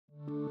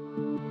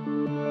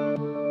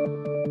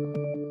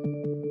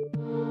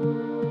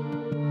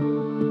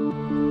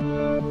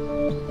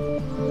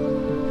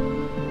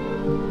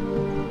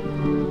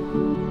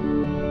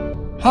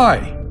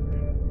Hi,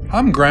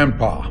 I'm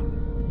Grandpa.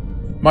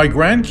 My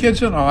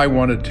grandkids and I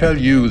want to tell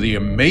you the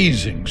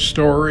amazing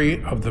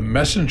story of the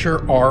messenger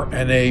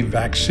RNA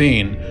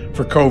vaccine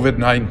for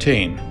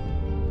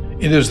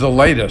COVID-19. It is the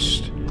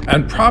latest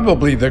and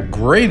probably the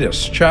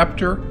greatest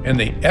chapter in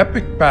the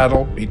epic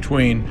battle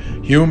between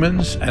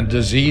humans and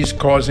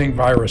disease-causing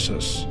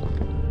viruses.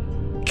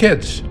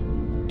 Kids,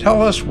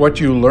 tell us what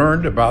you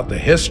learned about the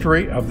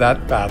history of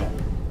that battle.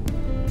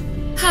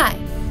 Hi,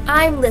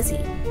 I'm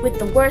Lizzie with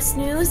the worst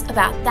news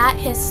about that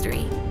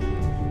history.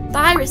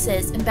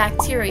 Viruses and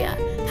bacteria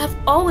have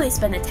always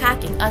been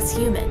attacking us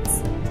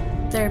humans.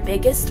 Their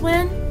biggest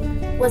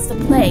win was the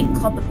plague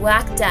called the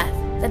Black Death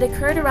that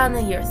occurred around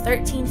the year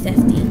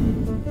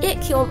 1350. It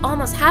killed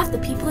almost half the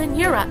people in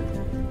Europe.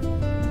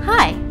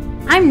 Hi,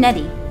 I'm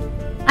Nettie.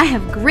 I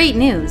have great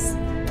news.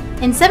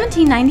 In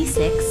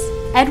 1796,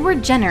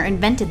 Edward Jenner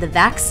invented the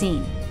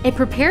vaccine. It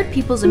prepared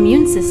people's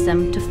immune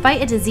system to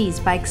fight a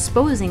disease by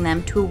exposing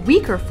them to a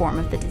weaker form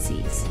of the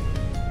disease.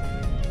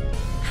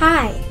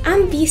 Hi,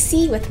 I'm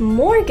BC with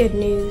more good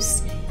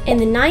news. In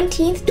the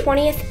 19th,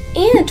 20th,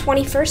 and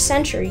 21st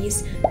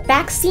centuries,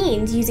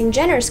 vaccines using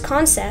Jenner's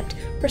concept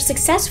were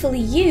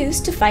successfully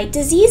used to fight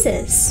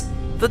diseases.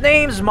 The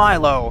name's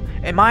Milo,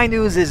 and my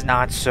news is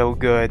not so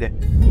good.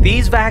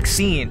 These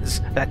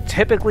vaccines that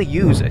typically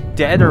use a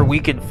dead or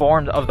weakened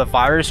form of the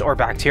virus or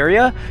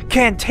bacteria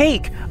can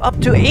take up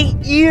to 8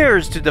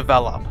 years to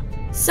develop.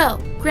 So,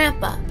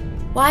 Grandpa,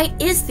 why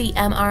is the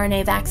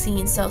mRNA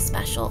vaccine so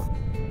special?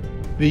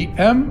 The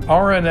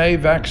mRNA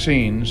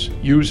vaccines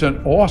use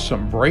an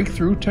awesome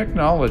breakthrough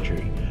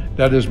technology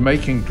that is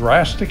making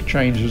drastic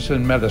changes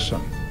in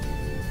medicine.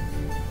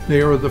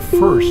 They are the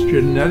first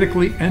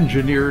genetically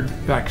engineered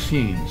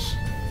vaccines.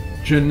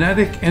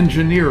 Genetic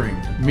engineering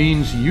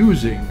means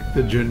using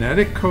the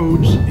genetic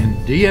codes in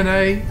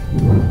DNA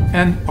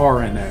and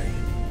RNA.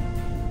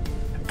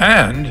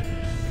 And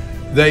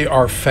they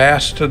are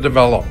fast to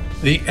develop.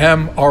 The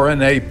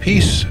mRNA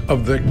piece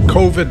of the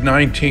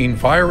COVID-19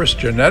 virus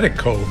genetic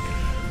code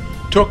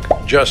took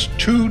just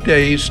 2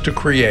 days to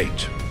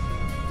create.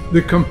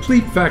 The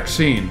complete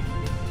vaccine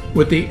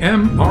with the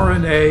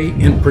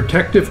mRNA in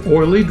protective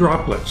oily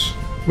droplets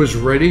was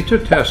ready to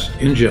test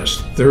in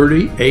just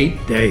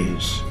 38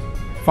 days.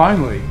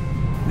 Finally,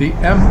 the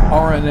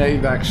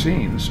mRNA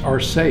vaccines are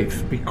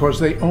safe because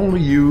they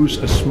only use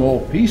a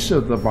small piece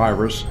of the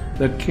virus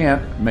that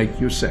can't make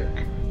you sick.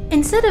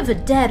 Instead of a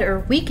dead or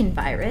weakened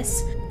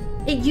virus,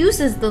 it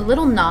uses the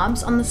little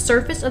knobs on the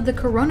surface of the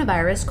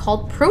coronavirus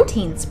called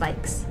protein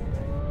spikes.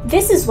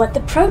 This is what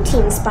the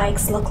protein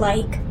spikes look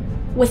like.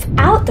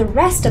 Without the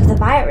rest of the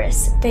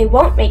virus, they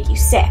won't make you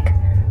sick,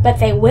 but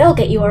they will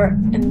get your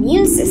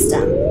immune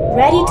system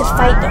ready to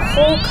fight the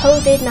whole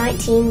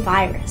COVID-19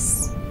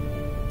 virus.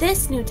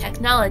 This new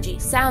technology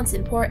sounds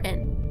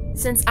important.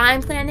 Since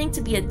I'm planning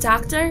to be a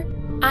doctor,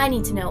 I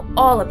need to know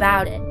all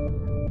about it.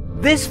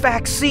 This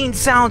vaccine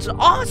sounds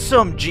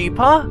awesome,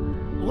 Jeepa!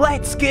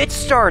 Let's get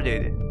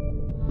started!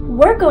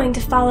 We're going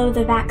to follow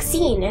the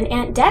vaccine in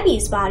Aunt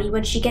Debbie's body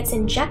when she gets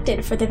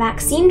injected for the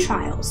vaccine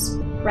trials.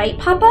 Right,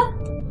 Papa?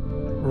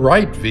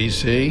 Right,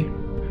 VC.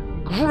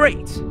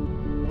 Great!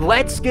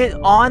 Let's get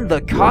on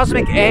the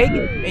cosmic egg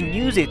and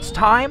use its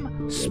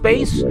time,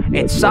 space,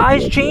 and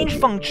size change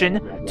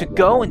function to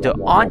go into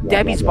Aunt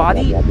Debbie's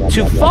body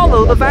to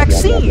follow the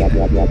vaccine!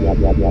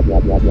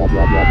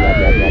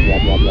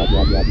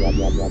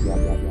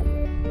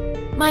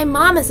 My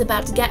mom is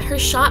about to get her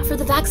shot for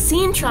the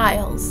vaccine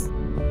trials.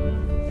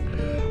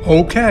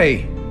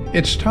 Okay,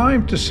 it's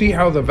time to see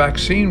how the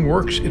vaccine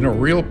works in a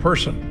real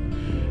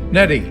person.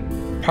 Nettie,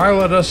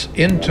 pilot us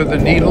into the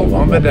needle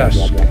on the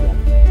desk.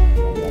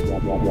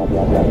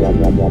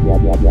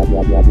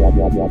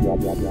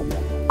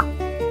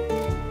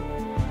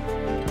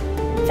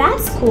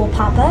 That's cool,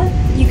 Papa.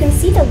 You can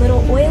see the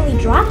little oily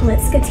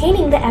droplets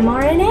containing the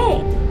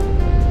mRNA.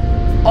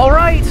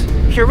 Alright,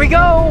 here we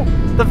go!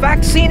 The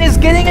vaccine is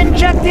getting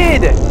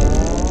injected!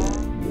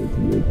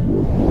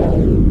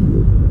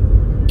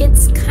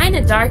 It's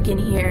kinda dark in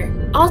here.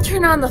 I'll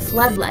turn on the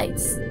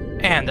floodlights.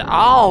 And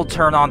I'll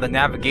turn on the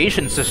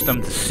navigation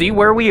system to see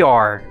where we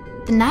are.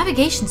 The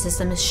navigation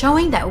system is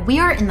showing that we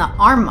are in the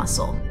arm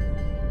muscle.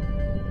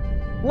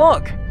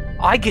 Look,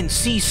 I can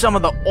see some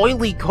of the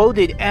oily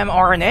coated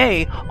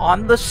mRNA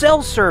on the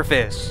cell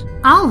surface.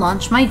 I'll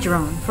launch my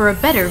drone for a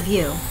better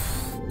view.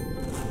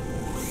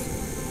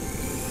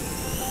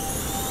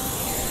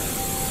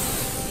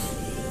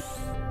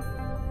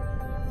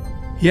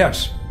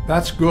 Yes,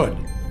 that's good.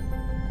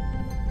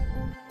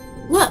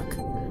 Look,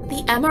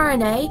 the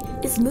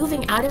mRNA is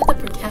moving out of the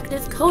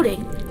protective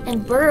coating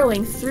and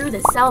burrowing through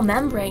the cell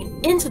membrane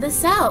into the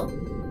cell.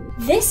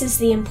 This is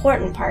the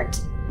important part.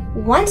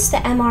 Once the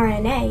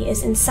mRNA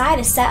is inside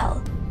a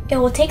cell, it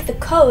will take the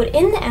code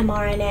in the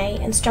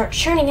mRNA and start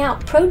churning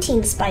out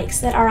protein spikes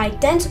that are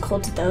identical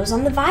to those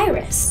on the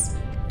virus.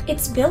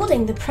 It's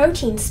building the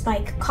protein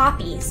spike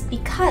copies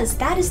because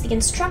that is the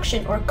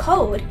instruction or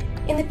code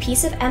in the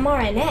piece of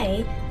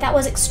mRNA that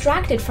was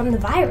extracted from the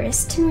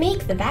virus to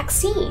make the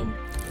vaccine.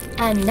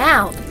 And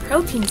now the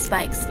protein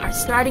spikes are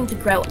starting to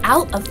grow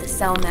out of the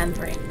cell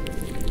membrane.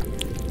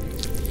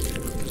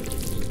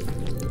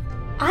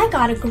 I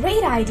got a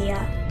great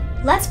idea.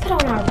 Let's put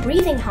on our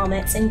breathing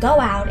helmets and go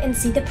out and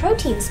see the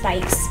protein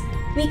spikes.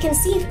 We can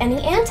see if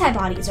any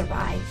antibodies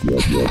arrive.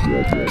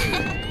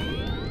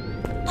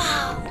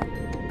 Wow!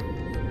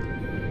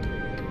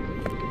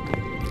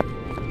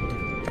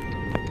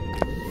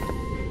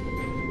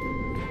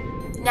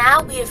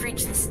 Now we have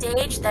reached the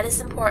stage that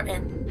is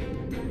important.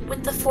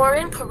 With the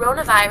foreign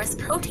coronavirus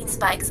protein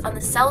spikes on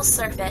the cell's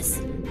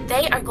surface,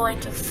 they are going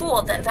to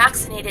fool the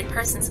vaccinated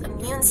person's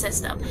immune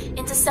system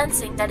into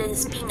sensing that it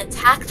is being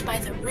attacked by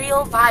the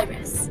real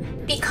virus.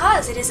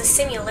 Because it is a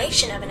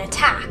simulation of an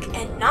attack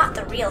and not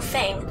the real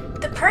thing,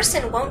 the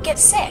person won't get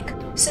sick,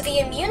 so the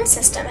immune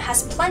system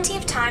has plenty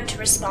of time to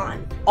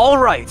respond.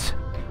 Alright,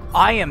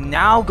 I am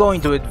now going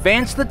to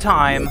advance the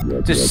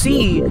time to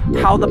see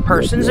how the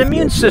person's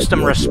immune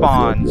system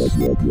responds.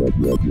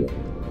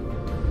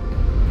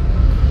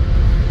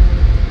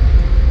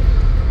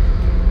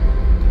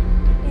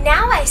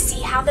 Now I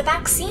see how the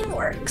vaccine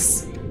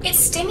works. It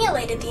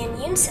stimulated the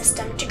immune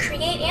system to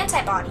create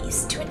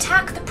antibodies to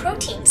attack the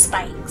protein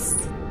spikes.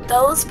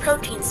 Those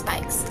protein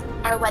spikes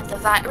are what the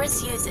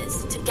virus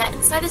uses to get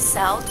inside a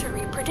cell to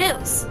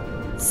reproduce.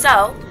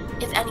 So,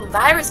 if any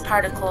virus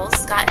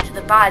particles got into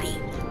the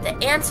body, the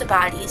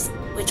antibodies,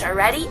 which are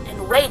ready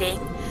and waiting,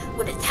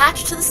 would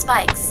attach to the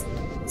spikes,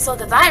 so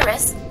the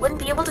virus wouldn't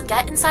be able to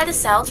get inside a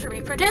cell to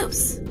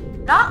reproduce.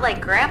 Not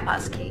like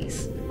Grandpa's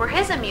case, where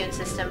his immune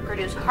system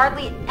produced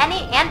hardly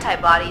any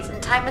antibodies in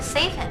time to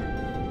save him.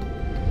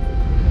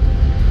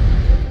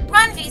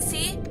 Run,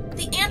 VC!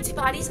 The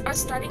antibodies are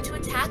starting to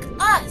attack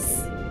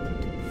us!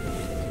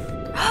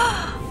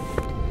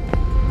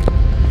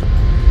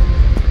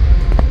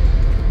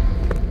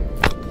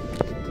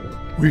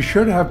 We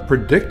should have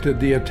predicted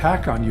the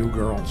attack on you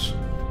girls.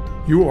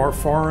 You are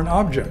foreign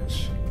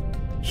objects.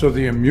 So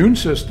the immune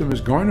system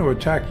is going to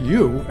attack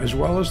you as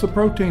well as the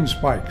protein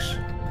spikes.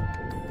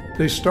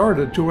 They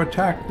started to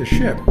attack the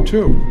ship,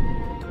 too.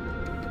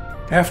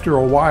 After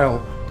a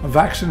while, a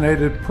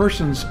vaccinated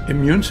person's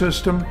immune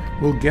system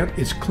will get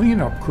its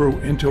cleanup crew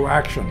into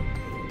action.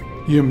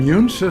 The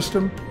immune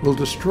system will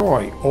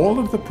destroy all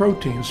of the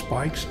protein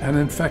spikes and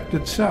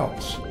infected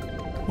cells.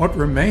 What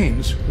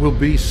remains will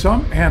be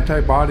some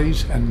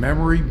antibodies and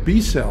memory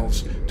B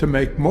cells to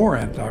make more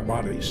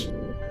antibodies.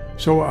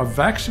 So a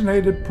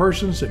vaccinated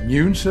person's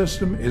immune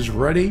system is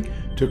ready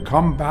to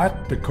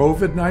combat the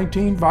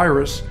COVID-19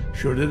 virus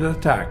should it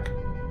attack.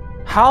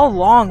 How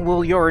long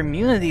will your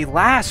immunity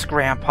last,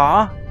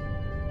 Grandpa?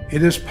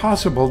 It is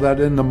possible that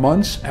in the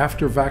months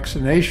after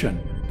vaccination,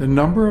 the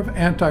number of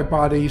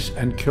antibodies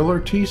and killer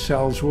T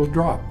cells will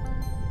drop.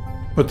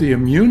 But the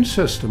immune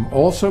system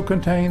also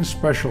contains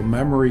special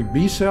memory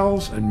B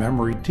cells and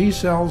memory T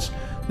cells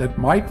that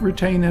might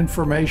retain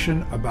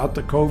information about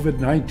the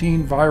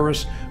COVID-19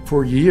 virus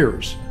for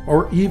years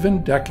or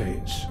even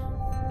decades.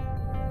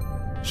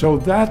 So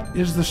that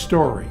is the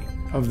story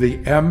of the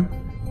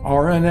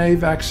mRNA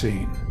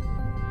vaccine.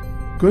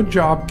 Good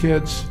job,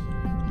 kids.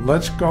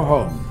 Let's go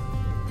home.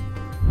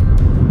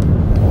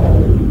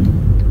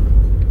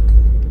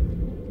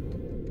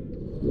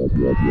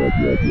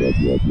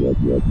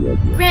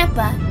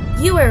 Grandpa,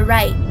 you were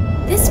right.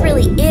 This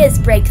really is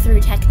breakthrough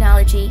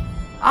technology.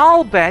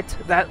 I'll bet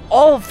that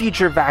all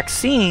future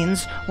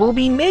vaccines will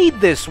be made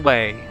this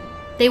way.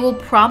 They will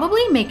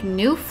probably make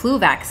new flu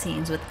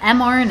vaccines with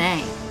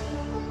mRNA.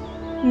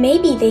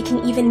 Maybe they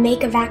can even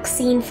make a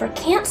vaccine for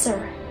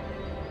cancer.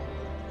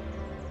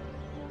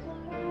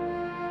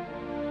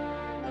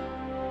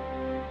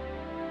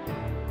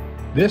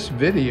 This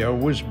video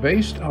was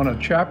based on a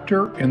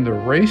chapter in the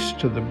Race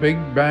to the Big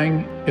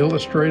Bang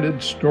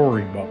illustrated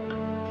storybook.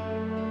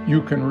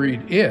 You can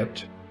read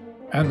it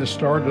and the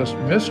Stardust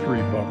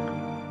Mystery Book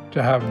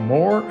to have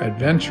more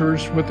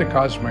adventures with the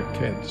Cosmic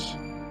Kids.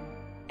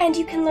 And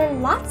you can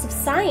learn lots of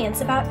science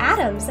about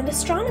atoms and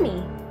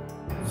astronomy.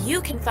 You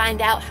can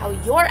find out how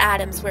your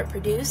atoms were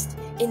produced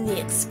in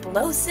the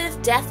explosive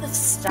death of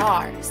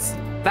stars.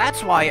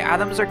 That's why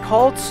atoms are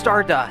called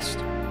stardust.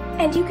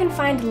 And you can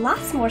find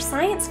lots more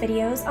science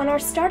videos on our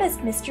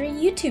Stardust Mystery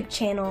YouTube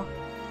channel.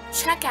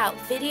 Check out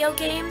video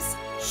games,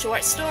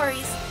 short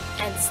stories,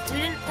 and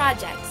student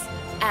projects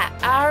at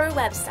our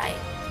website,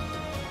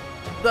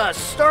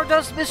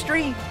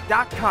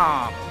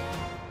 TheStardustMystery.com.